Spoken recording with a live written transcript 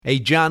Hey,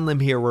 John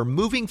Lim here. We're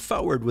moving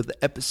forward with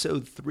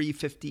episode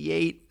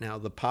 358. Now,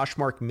 the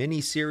Poshmark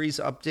mini-series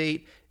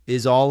update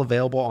is all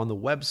available on the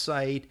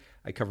website.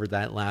 I covered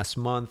that last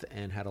month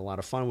and had a lot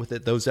of fun with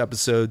it. Those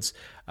episodes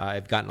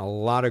I've gotten a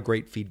lot of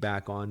great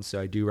feedback on, so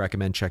I do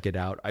recommend check it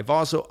out. I've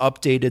also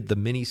updated the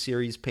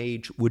mini-series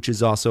page, which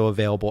is also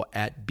available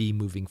at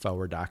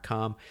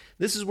bemovingforward.com.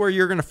 This is where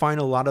you're going to find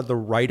a lot of the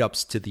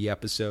write-ups to the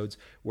episodes,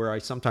 where I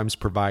sometimes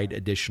provide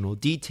additional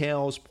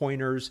details,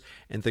 pointers,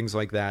 and things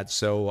like that.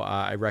 So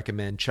I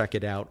recommend check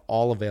it out,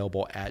 all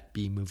available at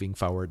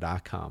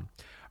bemovingforward.com.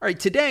 All right,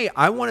 today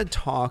I want to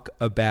talk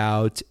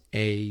about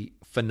a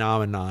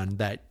phenomenon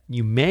that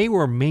you may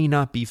or may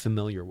not be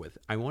familiar with.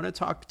 I want to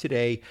talk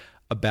today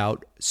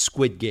about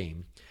Squid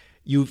Game.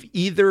 You've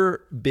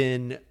either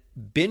been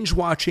binge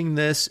watching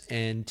this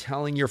and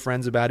telling your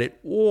friends about it,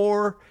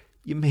 or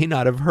you may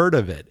not have heard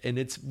of it. And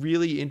it's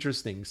really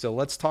interesting. So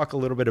let's talk a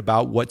little bit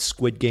about what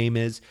Squid Game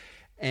is,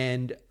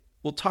 and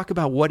we'll talk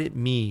about what it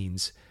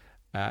means.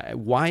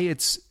 Why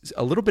it's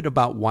a little bit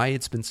about why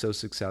it's been so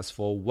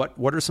successful. What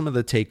are some of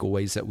the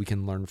takeaways that we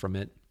can learn from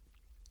it,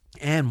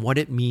 and what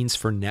it means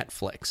for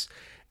Netflix.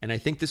 And I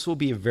think this will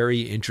be a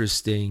very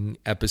interesting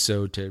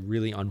episode to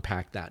really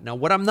unpack that. Now,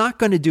 what I'm not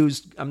going to do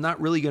is I'm not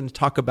really going to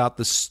talk about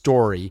the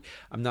story.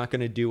 I'm not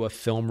going to do a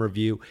film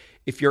review.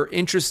 If you're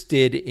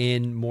interested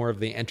in more of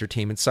the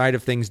entertainment side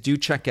of things, do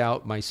check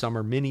out my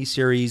summer mini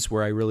series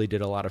where I really did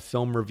a lot of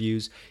film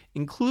reviews,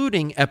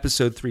 including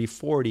episode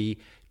 340,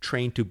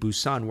 Train to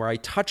Busan, where I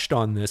touched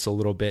on this a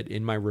little bit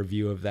in my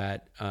review of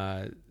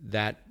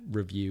that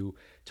review,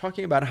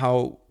 talking about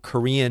how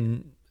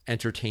Korean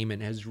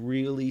entertainment has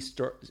really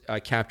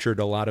captured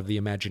a lot of the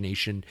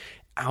imagination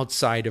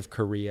outside of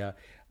Korea,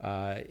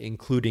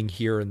 including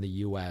here in the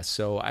U.S.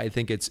 So I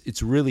think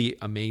it's really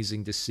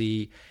amazing to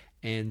see,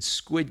 and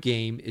Squid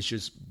Game is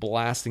just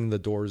blasting the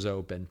doors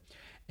open.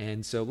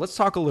 And so let's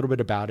talk a little bit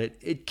about it.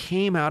 It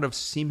came out of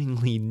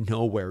seemingly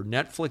nowhere.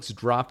 Netflix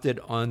dropped it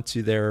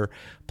onto their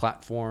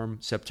platform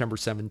September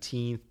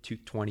 17th,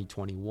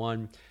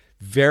 2021.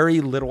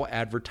 Very little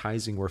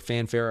advertising or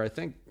fanfare. I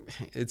think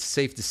it's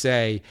safe to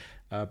say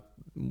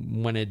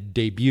when it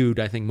debuted,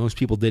 I think most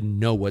people didn't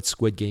know what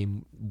Squid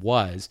Game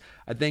was.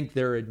 I think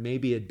there had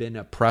been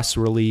a press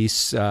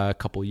release a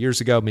couple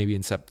years ago, maybe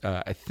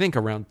I think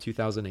around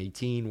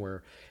 2018,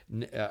 where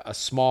a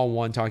small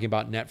one talking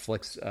about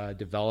Netflix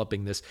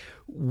developing this.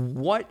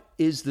 What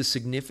is the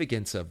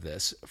significance of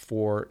this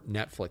for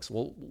Netflix?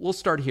 Well, we'll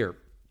start here.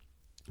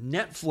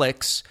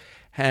 Netflix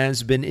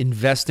has been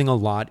investing a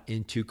lot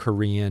into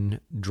Korean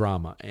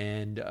drama.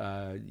 And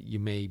you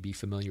may be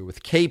familiar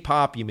with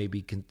K-pop. You may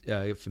be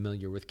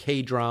familiar with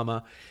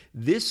K-drama.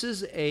 This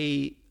is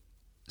a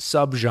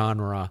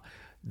subgenre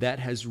that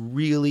has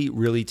really,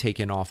 really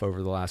taken off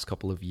over the last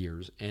couple of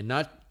years. And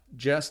not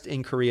just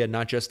in Korea,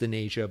 not just in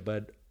Asia,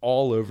 but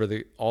all over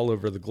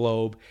the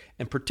globe.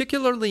 And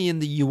particularly in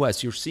the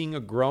U.S., you're seeing a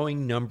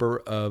growing number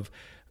of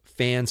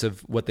fans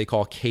of what they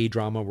call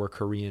K-drama or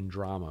Korean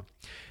drama.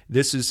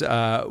 This is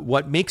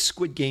what makes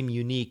Squid Game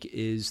unique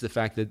is the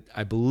fact that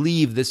I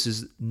believe this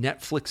is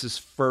Netflix's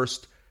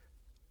first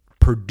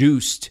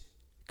produced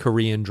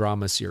Korean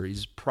drama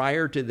series.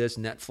 Prior to this,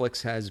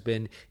 Netflix has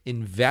been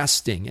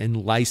investing in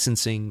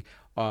licensing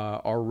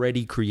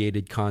already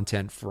created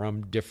content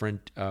from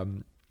different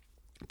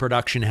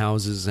production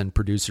houses and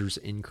producers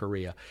in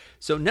Korea.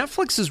 So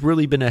Netflix has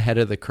really been ahead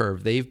of the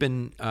curve. They've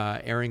been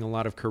airing a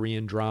lot of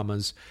Korean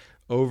dramas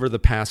over the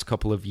past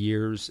couple of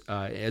years,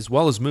 as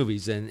well as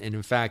movies. And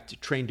in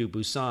fact, Train to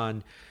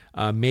Busan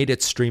made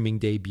its streaming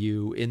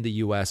debut in the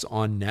U.S.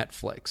 on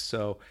Netflix.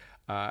 So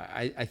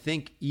I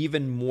think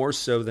even more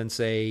so than,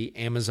 say,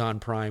 Amazon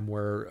Prime,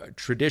 where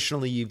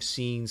traditionally you've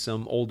seen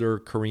some older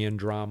Korean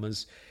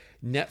dramas,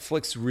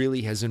 Netflix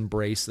really has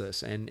embraced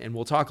this. And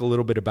we'll talk a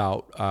little bit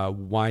about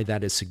why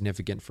that is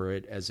significant for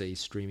it as a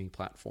streaming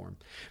platform.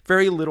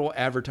 Very little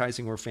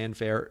advertising or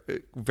fanfare.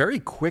 Very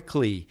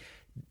quickly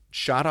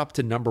shot up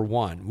to number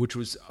one, which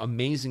was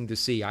amazing to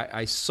see.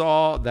 I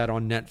saw that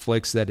on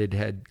Netflix that it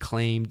had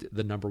claimed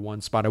the number one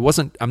spot.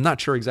 I'm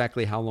not sure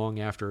exactly how long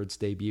after its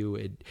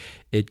debut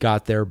it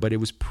got there, but it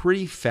was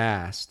pretty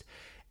fast.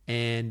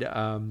 And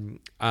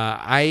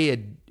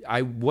I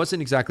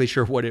wasn't exactly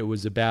sure what it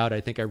was about.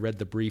 I think I read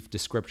the brief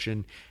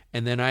description,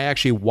 and then I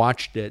actually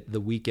watched it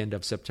the weekend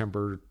of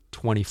September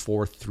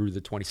 24th through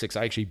the 26th.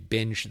 I actually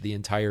binged the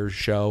entire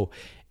show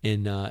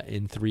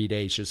in 3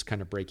 days, just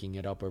kind of breaking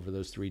it up over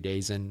those 3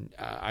 days. And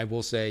I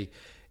will say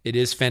it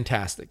is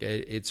fantastic.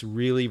 It's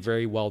really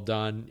very well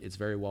done. It's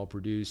very well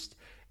produced,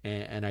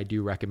 and I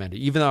do recommend it.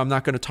 Even though I'm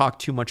not going to talk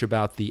too much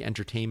about the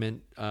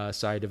entertainment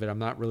side of it, I'm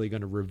not really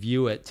going to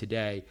review it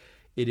today.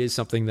 It is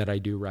something that I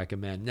do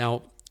recommend.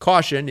 Now,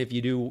 caution, if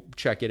you do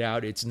check it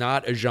out, it's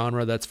not a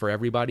genre that's for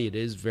everybody. It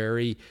is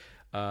very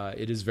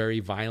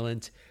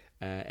violent.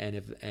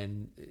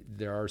 And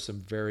there are some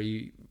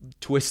very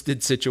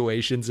twisted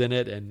situations in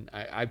it, and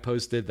I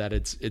posted that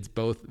it's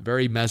both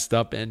very messed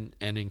up and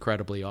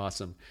incredibly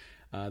awesome.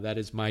 That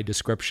is my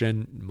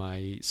description,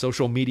 my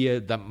social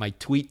media, my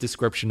tweet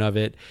description of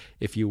it,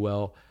 if you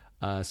will.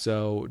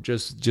 So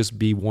just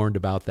be warned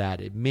about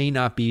that. It may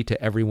not be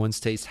to everyone's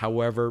taste.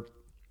 However,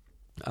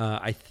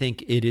 I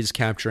think it is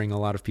capturing a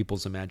lot of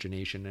people's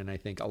imagination, and I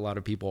think a lot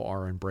of people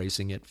are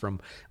embracing it from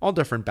all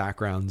different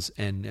backgrounds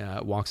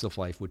and walks of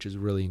life, which is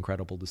really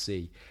incredible to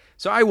see.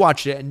 So I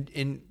watched it,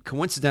 and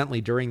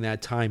coincidentally, during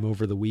that time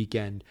over the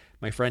weekend,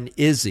 my friend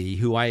Izzy,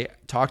 who I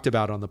talked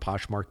about on the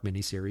Poshmark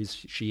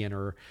miniseries, she and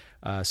her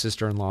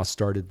sister-in-law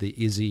started the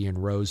Izzy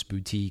and Rose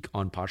Boutique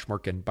on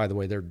Poshmark, and by the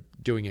way, they're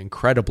doing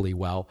incredibly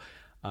well.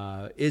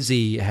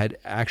 Izzy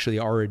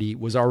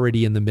was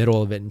already in the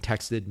middle of it and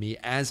texted me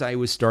as I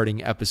was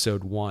starting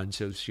episode 1.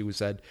 So she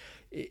said,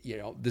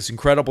 this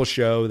incredible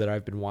show that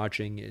I've been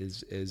watching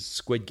is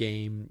Squid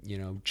Game,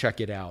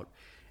 check it out.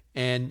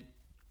 And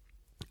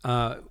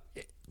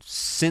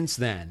since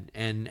then,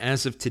 and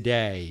as of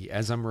today,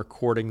 as I'm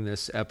recording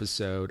this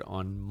episode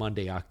on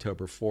Monday,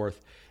 October 4th,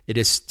 it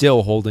is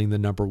still holding the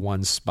number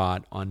 1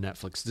 spot on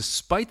Netflix,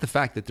 despite the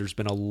fact that there's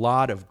been a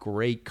lot of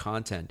great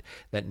content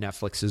that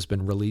Netflix has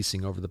been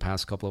releasing over the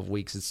past couple of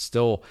weeks. It's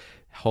still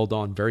held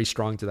on very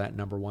strong to that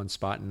number 1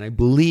 spot, and I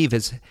believe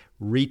has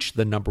reached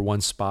the number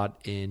 1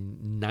 spot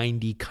in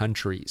 90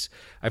 countries.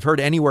 I've heard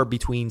anywhere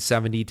between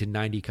 70 to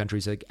 90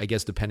 countries, I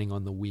guess, depending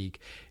on the week.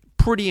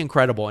 Pretty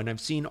incredible, and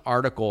I've seen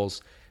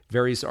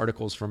various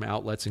articles from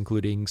outlets,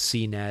 including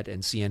CNET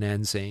and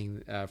CNN,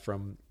 saying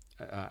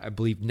I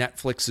believe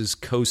Netflix's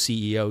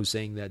co-CEO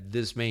saying that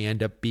this may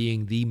end up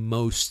being the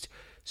most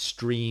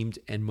streamed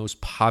and most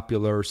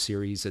popular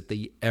series that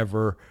they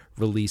ever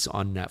release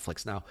on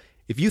Netflix. Now,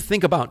 if you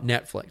think about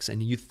Netflix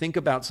and you think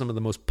about some of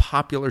the most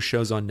popular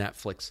shows on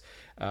Netflix,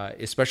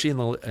 especially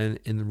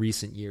in the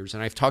recent years,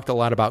 and I've talked a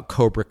lot about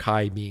Cobra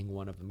Kai being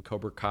one of them.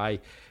 Cobra Kai,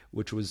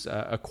 which was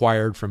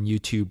acquired from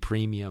YouTube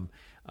Premium,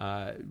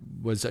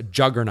 was a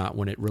juggernaut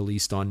when it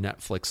released on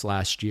Netflix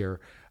last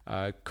year.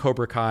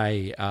 Cobra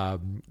Kai,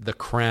 The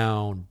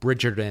Crown,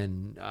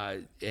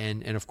 Bridgerton,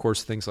 and of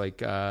course things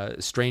like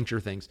Stranger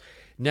Things.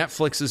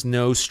 Netflix is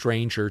no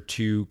stranger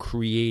to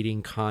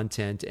creating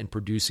content and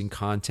producing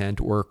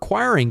content or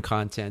acquiring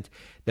content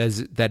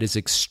that is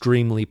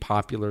extremely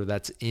popular,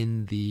 that's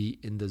in the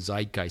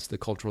zeitgeist, the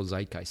cultural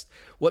zeitgeist.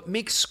 What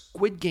makes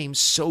Squid Game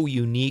so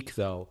unique,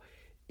 though,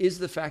 is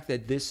the fact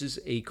that this is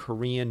a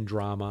Korean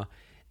drama,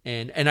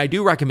 and I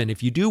do recommend,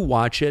 if you do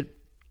watch it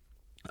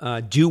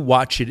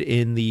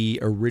in the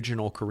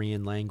original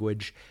Korean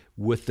language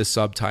with the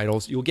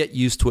subtitles. You'll get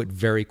used to it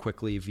very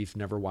quickly if you've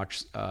never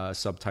watched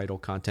subtitle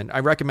content. I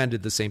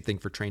recommended the same thing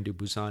for Train to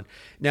Busan.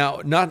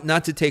 Now,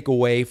 not to take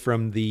away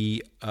from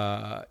the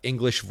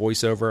English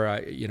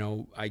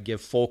voiceover. I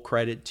give full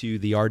credit to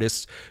the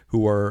artists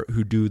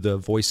who do the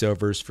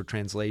voiceovers for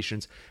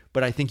translations,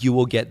 but I think you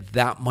will get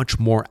that much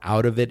more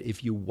out of it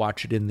if you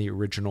watch it in the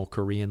original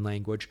Korean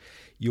language.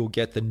 You'll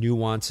get the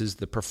nuances,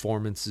 the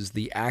performances,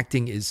 the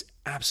acting is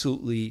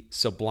absolutely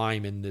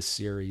sublime in this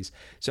series.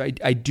 So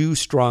I do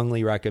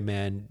strongly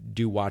recommend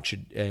do watch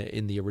it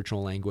in the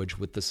original language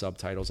with the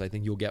subtitles. I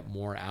think you'll get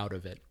more out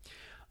of it.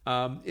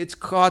 It's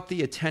caught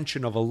the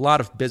attention of a lot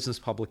of business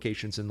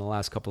publications in the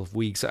last couple of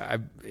weeks. I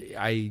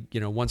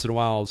once in a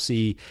while I'll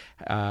see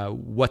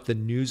what the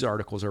news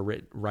articles are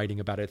writing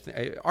about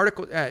it.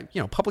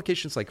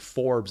 Publications like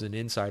Forbes and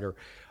Insider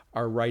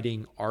are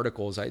writing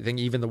articles. I think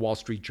even the Wall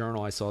Street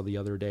Journal I saw the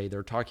other day,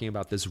 they're talking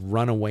about this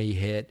runaway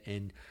hit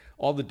and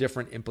all the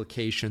different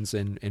implications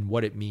and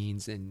what it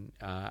means. And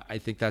I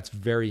think that's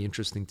very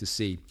interesting to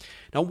see.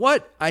 Now,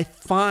 what I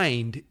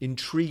find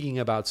intriguing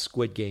about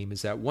Squid Game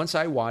is that once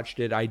I watched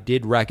it, I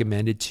did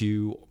recommend it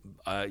to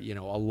a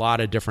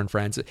lot of different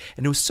friends.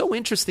 And it was so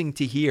interesting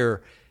to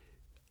hear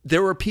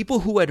there were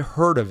people who had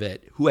heard of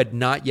it, who had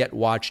not yet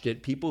watched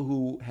it, people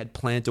who had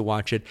planned to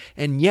watch it,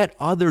 and yet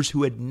others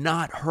who had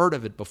not heard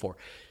of it before.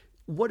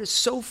 What is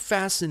so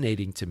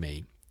fascinating to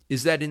me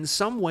is that in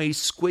some ways,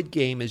 Squid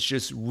Game has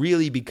just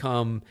really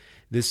become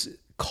this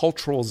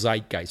cultural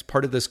zeitgeist,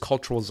 part of this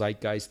cultural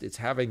zeitgeist. It's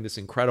having this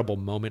incredible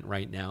moment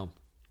right now.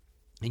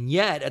 And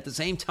yet, at the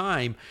same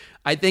time,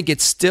 I think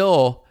it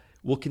still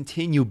will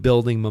continue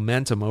building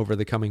momentum over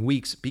the coming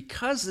weeks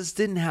because this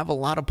didn't have a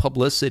lot of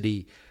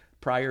publicity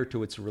prior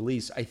to its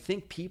release. I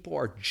think people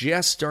are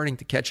just starting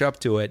to catch up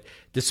to it,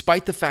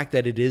 despite the fact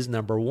that it is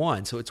number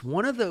 1. So it's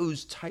one of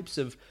those types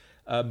of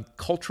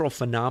cultural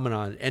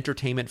phenomenon,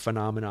 entertainment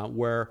phenomenon,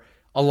 where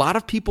a lot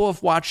of people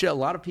have watched it, a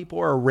lot of people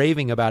are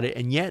raving about it,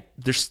 and yet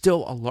there's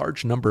still a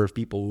large number of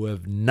people who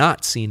have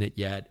not seen it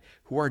yet,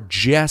 who are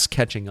just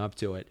catching up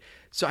to it.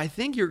 So I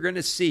think you're going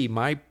to see,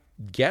 my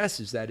guess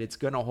is that it's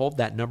going to hold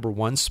that number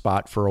 1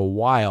 spot for a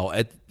while.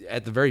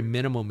 At the very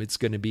minimum, it's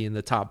going to be in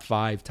the top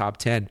 5, top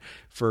 10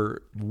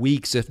 for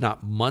weeks, if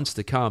not months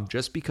to come,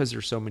 just because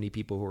there's so many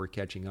people who are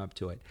catching up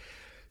to it.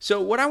 So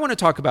what I want to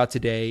talk about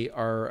today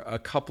are a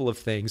couple of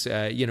things,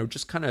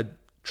 just kind of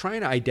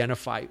trying to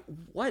identify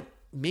what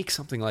makes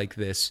something like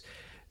this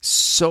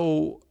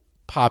so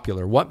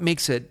popular, what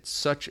makes it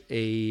such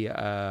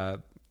a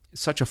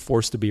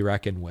force to be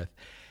reckoned with.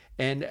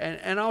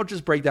 And I'll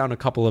just break down a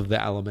couple of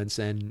the elements.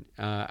 And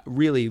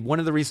really, one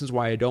of the reasons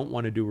why I don't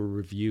want to do a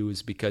review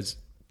is because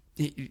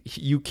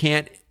you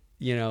can't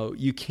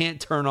you can't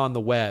turn on the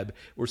web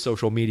or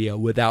social media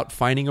without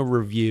finding a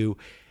review.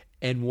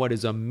 And what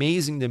is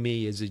amazing to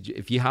me is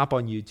if you hop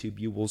on YouTube,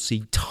 you will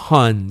see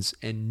tons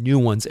and new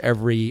ones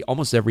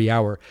almost every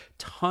hour,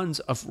 tons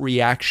of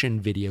reaction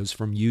videos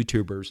from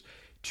YouTubers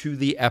to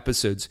the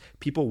episodes,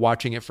 people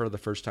watching it for the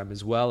first time,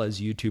 as well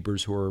as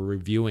YouTubers who are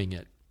reviewing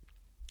it.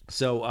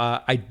 So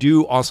I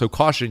do also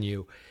caution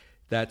you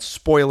that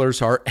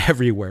spoilers are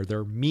everywhere. There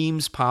are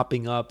memes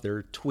popping up, there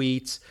are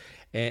tweets,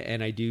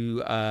 and I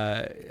do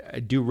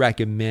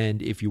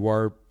recommend, if you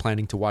are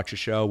planning to watch a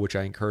show, which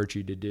I encourage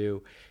you to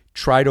do,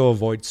 try to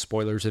avoid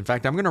spoilers. In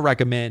fact, I'm going to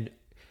recommend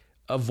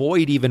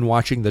avoid even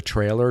watching the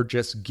trailer.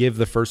 Just give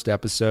the first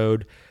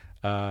episode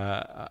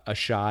a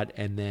shot,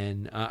 and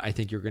then I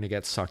think you're going to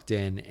get sucked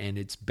in, and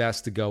it's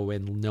best to go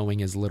in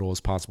knowing as little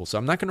as possible. So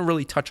I'm not going to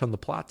really touch on the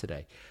plot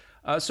today.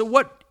 So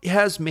what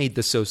has made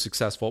this so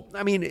successful?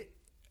 I mean,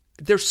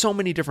 there's so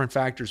many different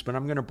factors, but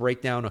I'm going to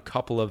break down a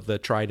couple of the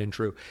tried and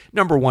true.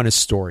 Number one is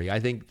story. I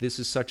think this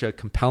is such a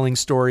compelling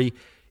story.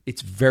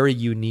 It's very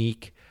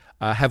unique.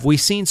 Have we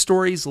seen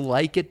stories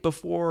like it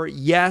before?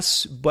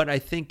 Yes, but I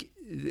think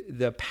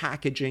the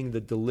packaging,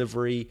 the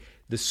delivery,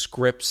 the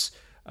scripts,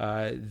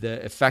 the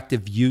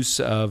effective use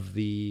of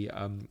the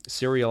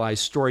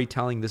serialized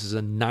storytelling. This is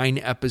a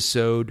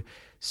 9-episode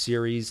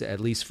series, at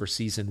least for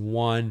season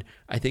 1.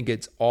 I think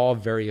it's all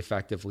very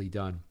effectively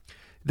done.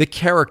 The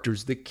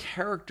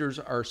characters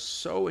are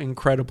so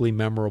incredibly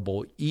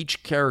memorable.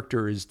 Each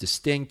character is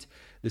distinct.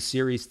 The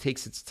series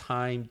takes its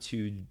time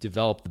to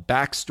develop the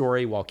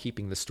backstory while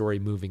keeping the story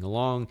moving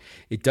along.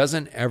 It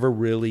doesn't ever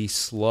really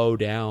slow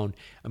down.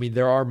 I mean,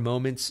 there are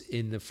moments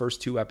in the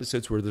first 2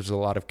 episodes where there's a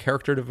lot of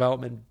character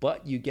development,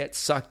 but you get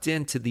sucked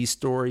into these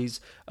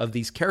stories of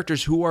these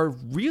characters who are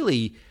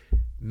really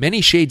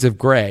many shades of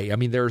gray. I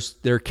mean, there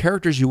are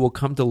characters you will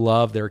come to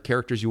love, there are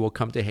characters you will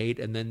come to hate,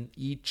 and then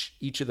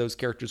each of those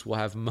characters will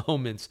have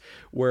moments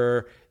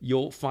where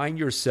you'll find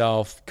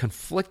yourself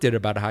conflicted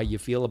about how you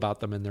feel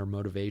about them and their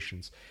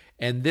motivations.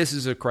 And this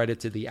is a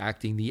credit to the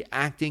acting. The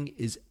acting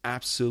is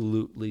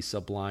absolutely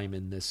sublime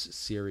in this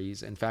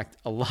series. In fact,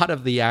 a lot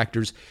of the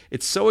actors,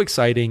 it's so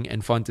exciting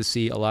and fun to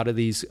see a lot of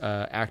these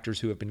actors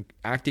who have been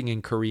acting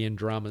in Korean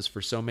dramas for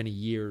so many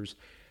years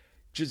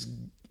just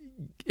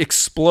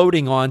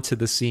exploding onto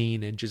the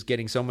scene and just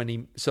getting so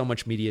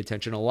much media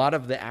attention. A lot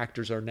of the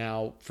actors are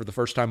now for the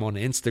first time on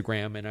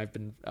Instagram, and I've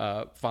been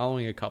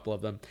following a couple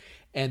of them,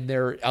 and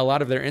a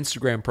lot of their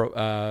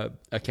Instagram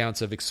accounts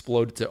have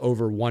exploded to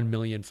over 1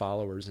 million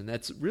followers, and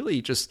that's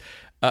really just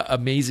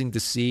amazing to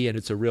see, and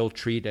it's a real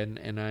treat,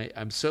 and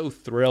I'm so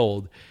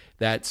thrilled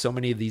that so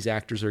many of these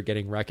actors are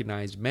getting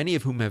recognized, many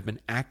of whom have been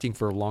acting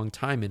for a long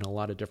time in a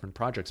lot of different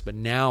projects, but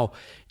now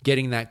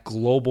getting that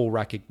global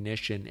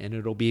recognition, and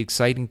it'll be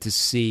exciting to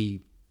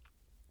see,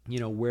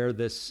 where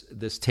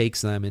this takes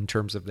them in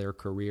terms of their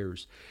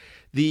careers.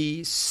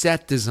 The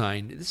set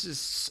design, this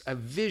is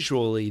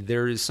visually,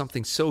 there is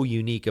something so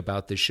unique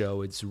about the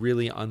show. It's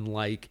really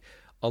unlike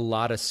a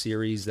lot of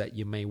series that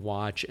you may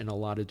watch in a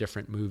lot of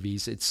different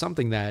movies. It's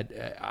something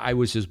that I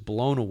was just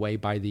blown away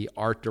by, the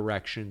art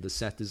direction, the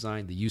set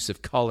design, the use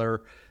of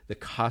color, the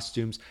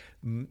costumes.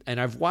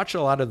 And I've watched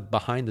a lot of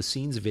behind the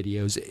scenes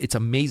videos. It's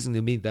amazing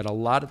to me that a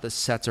lot of the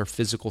sets are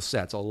physical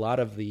sets. A lot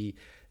of the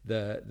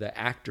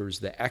actors,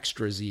 the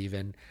extras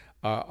even,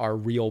 are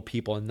real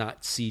people and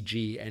not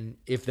CG. And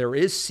if there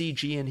is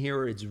CG in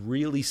here, it's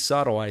really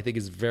subtle. I think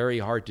it's very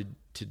hard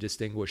to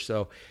distinguish.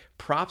 So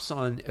props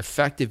on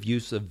effective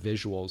use of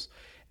visuals.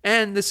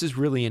 And this is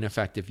really an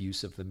effective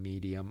use of the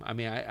medium. I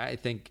mean, I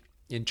think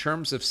in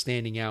terms of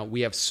standing out,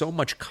 we have so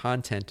much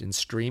content in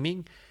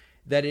streaming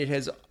that it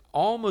has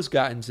almost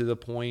gotten to the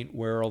point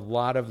where a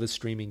lot of the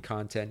streaming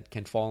content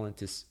can fall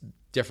into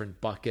different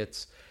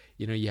buckets.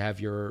 You have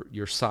your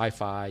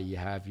sci-fi, you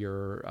have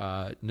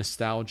your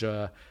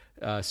nostalgia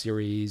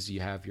series,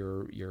 you have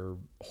your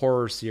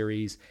horror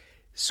series.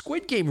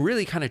 Squid Game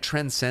really kind of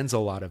transcends a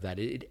lot of that.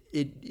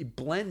 It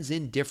blends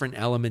in different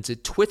elements.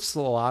 It twists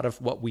a lot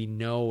of what we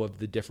know of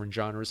the different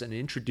genres and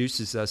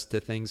introduces us to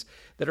things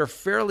that are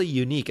fairly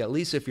unique, at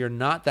least if you're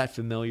not that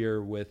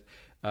familiar with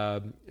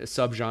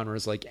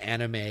subgenres like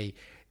anime.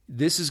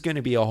 This is going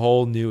to be a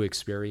whole new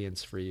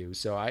experience for you.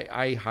 So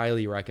I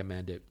highly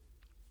recommend it.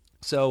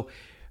 So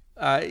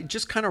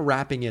just kind of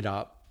wrapping it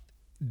up,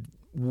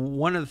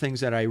 one of the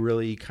things that I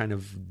really kind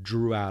of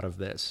drew out of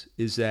this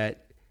is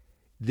that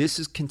this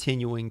is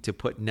continuing to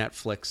put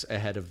Netflix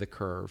ahead of the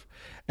curve.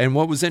 And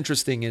what was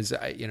interesting is,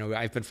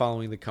 I've been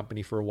following the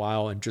company for a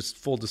while, and just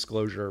full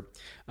disclosure,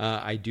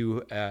 I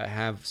do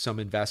have some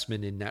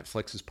investment in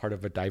Netflix as part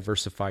of a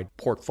diversified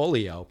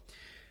portfolio.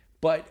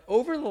 But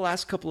over the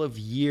last couple of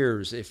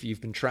years, if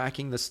you've been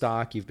tracking the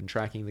stock, you've been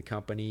tracking the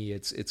company,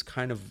 it's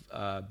kind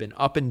of been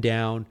up and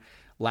down,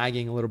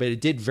 lagging a little bit.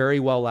 It did very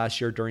well last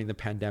year during the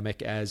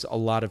pandemic, as a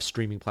lot of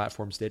streaming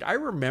platforms did. I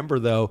remember,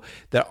 though,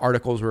 that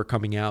articles were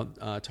coming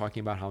out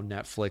talking about how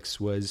Netflix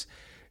was,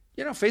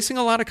 facing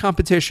a lot of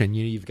competition.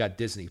 You've got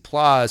Disney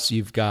Plus,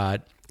 you've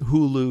got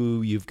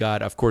Hulu, you've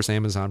got, of course,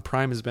 Amazon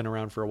Prime has been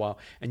around for a while,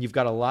 and you've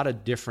got a lot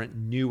of different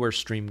newer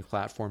streaming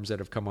platforms that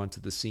have come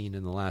onto the scene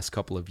in the last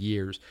couple of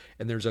years,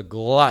 and there's a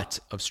glut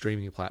of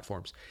streaming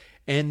platforms.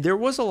 And there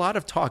was a lot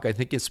of talk, I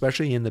think,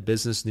 especially in the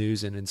business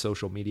news and in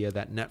social media,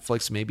 that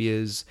Netflix maybe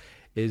is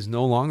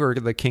no longer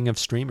the king of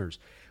streamers.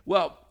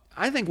 Well,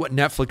 I think what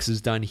Netflix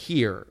has done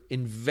here,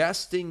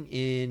 investing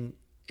in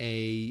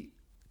a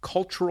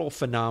cultural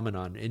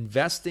phenomenon,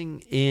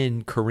 investing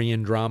in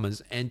Korean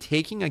dramas, and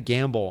taking a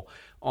gamble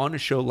on a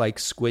show like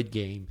Squid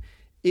Game,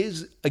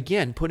 is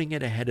again putting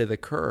it ahead of the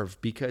curve,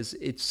 because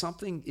it's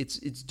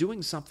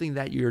doing something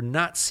that you're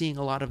not seeing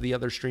a lot of the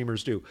other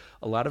streamers do.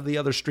 A lot of the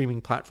other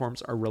streaming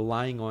platforms are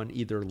relying on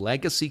either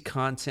legacy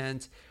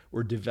content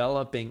or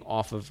developing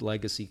off of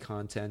legacy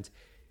content.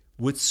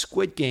 With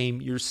Squid Game,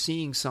 you're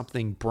seeing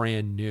something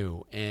brand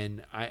new,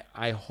 and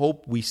I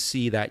hope we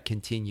see that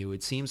continue.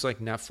 It seems like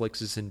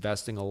Netflix is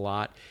investing a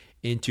lot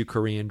into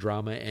Korean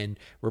drama, and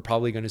we're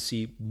probably going to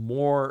see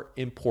more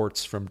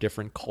imports from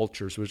different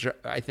cultures, which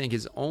I think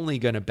is only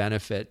going to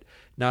benefit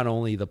not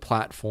only the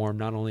platform,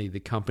 not only the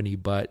company,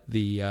 but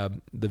the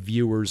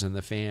viewers and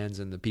the fans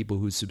and the people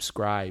who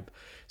subscribe.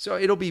 So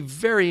it'll be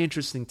very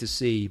interesting to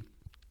see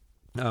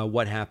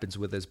what happens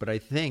with this. But I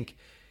think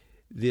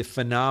the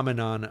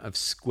phenomenon of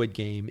Squid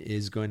Game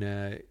is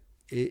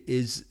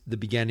the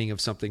beginning of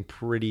something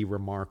pretty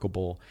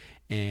remarkable,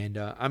 and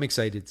I'm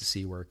excited to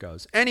see where it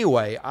goes.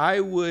 Anyway,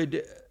 I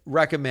would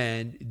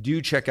recommend,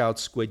 do check out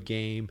Squid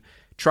Game.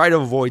 Try to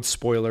avoid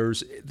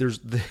spoilers.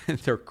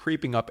 They're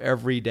creeping up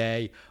every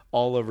day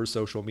all over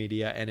social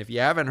media, and if you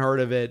haven't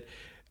heard of it,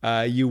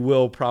 you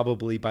will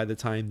probably by the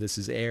time this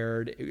is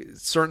aired,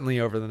 certainly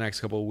over the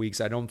next couple of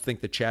weeks. I don't think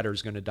the chatter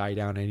is going to die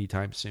down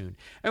anytime soon.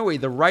 Anyway,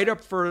 the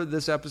write-up for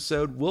this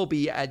episode will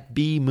be at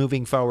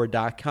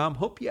bemovingforward.com.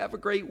 Hope you have a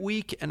great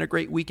week and a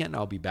great weekend.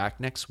 I'll be back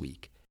next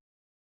week.